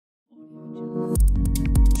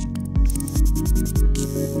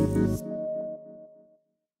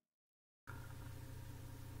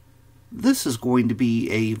this is going to be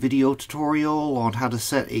a video tutorial on how to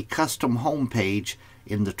set a custom home page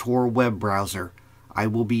in the Tor web browser. I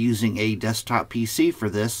will be using a desktop PC for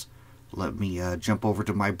this. Let me jump over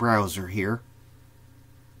to my browser here.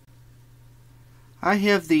 I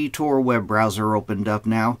have the Tor web browser opened up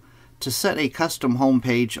now. To set a custom home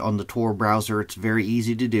page on the Tor browser, it's very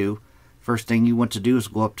easy to do. First thing you want to do is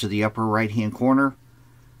go up to the upper right hand corner,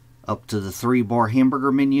 up to the 3-bar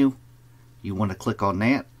hamburger menu. You want to click on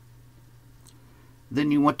that. Then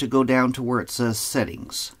you want to go down to where it says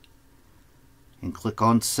Settings and click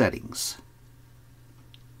on Settings.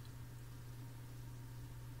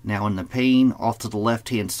 Now in the pane off to the left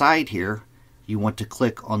hand side here, you want to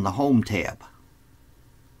click on the Home tab.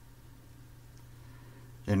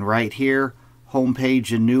 Then right here, Home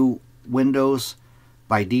Page and New Windows.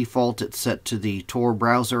 By default it's set to the Tor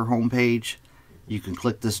browser home page. You can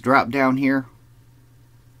click this drop down here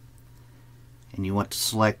and you want to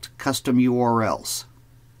select Custom URLs.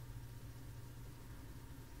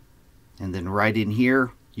 And then right in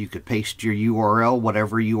here you could paste your URL,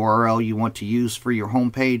 whatever URL you want to use for your home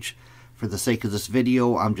page. For the sake of this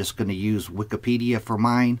video, I'm just going to use Wikipedia for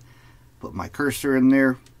mine. Put my cursor in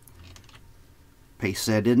there, paste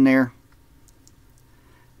that in there.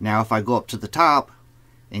 Now if I go up to the top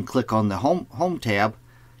and click on the home tab,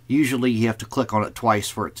 usually you have to click on it twice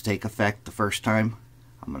for it to take effect the first time.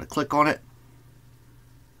 I'm going to click on it.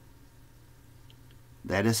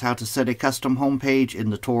 That is how to set a custom home page in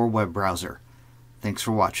the Tor web browser. Thanks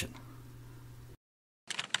for watching.